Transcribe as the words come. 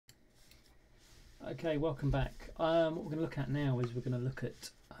Okay, welcome back. What we're going to look at now is we're going to look at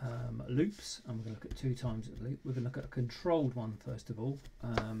loops, and we're going to look at 2 times a loop. We're going to look at a controlled one first of all,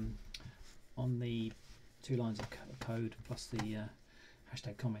 on the 2 lines of code plus the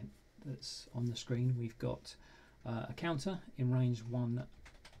hashtag comment that's on the screen. We've got a counter in range 1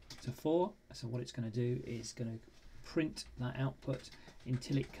 to 4. So what it's going to do is going to print that output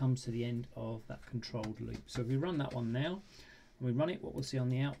until it comes to the end of that controlled loop. So if we run that one now, and we run it, what we'll see on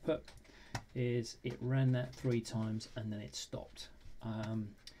the output is it ran that 3 times and then it stopped.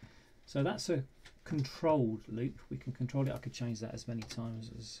 So that's a controlled loop. We can control it. I could change that as many times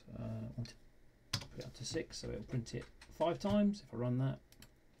as I want to put it up to 6, so it'll print it 5 times. If I run that,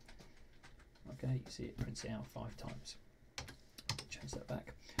 okay, you see it prints it out 5 times. Change that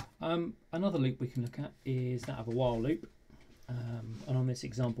back. Another loop we can look at is that of a while loop, and on this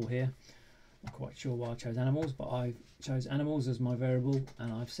example here, I'm not quite sure why I chose animals, but I chose animals as my variable,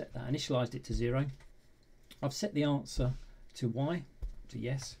 and I've set that, initialized it to 0. I've set the answer to y, to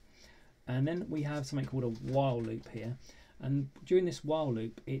yes, and then we have something called a while loop here. And during this while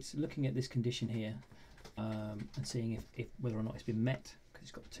loop, it's looking at this condition here and seeing if whether or not it's been met, because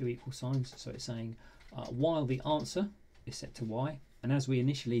it's got 2 equal signs. So it's saying while the answer is set to y, and as we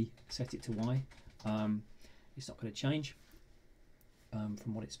initially set it to y, it's not going to change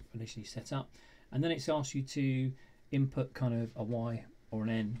from what it's initially set up. And then it's asked you to input kind of a y or an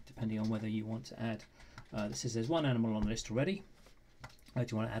n, depending on whether you want to add. This says there's 1 animal on the list already. Do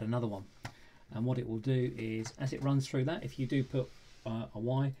you want to add another one? And what it will do is, as it runs through that, if you do put a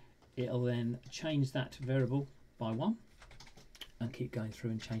y, it'll then change that variable by 1 and keep going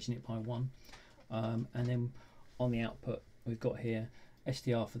through and changing it by 1. And then on the output, we've got here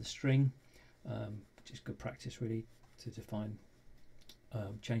str for the string, which is good practice really to define,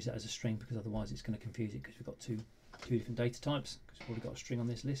 change that as a string, because otherwise it's going to confuse it, because we've got two different data types, because we've already got a string on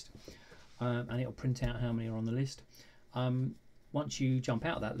this list. And it'll print out how many are on the list. Once you jump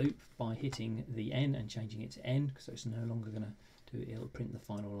out of that loop by hitting the n and changing it to n, so it's no longer going to do it, it'll print the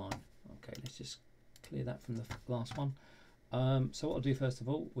final line. Okay, let's just clear that from the last one. So what I'll do first of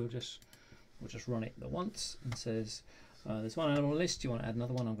all, we'll just run it once, and says there's 1 animal on the list. Do you want to add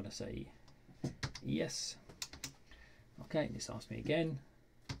another one? I'm going to say yes. Okay, this asks me again,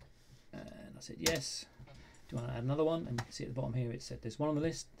 and I said yes. Do you want to add another one? And you can see at the bottom here it said there's 1 on the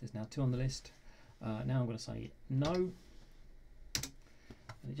list, there's now 2 on the list. Now I'm going to say no, and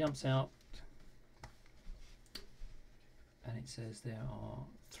it jumps out and it says there are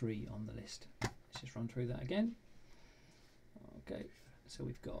 3 on the list. Let's just run through that again. Okay, so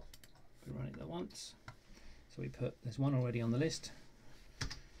we run it once. So we put, there's 1 already on the list,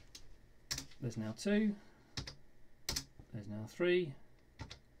 there's now 2, there's now 3,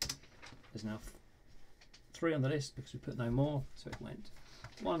 there's now 3 on the list because we put no more. So it went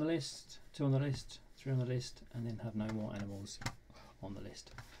 1 on the list, 2 on the list, 3 on the list, and then have no more animals on the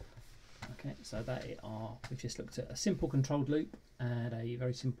list. Okay, so we've just looked at a simple controlled loop and a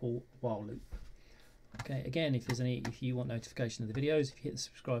very simple while loop. Okay, again, if you want notification of the videos, if you hit the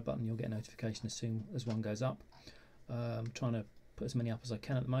subscribe button, you'll get a notification as soon as one goes up. I'm trying to put as many up as I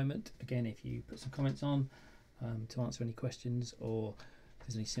can at the moment. Again, if you put some comments on to answer any questions, or if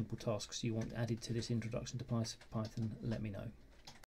there's any simple tasks you want added to this introduction to Python, let me know.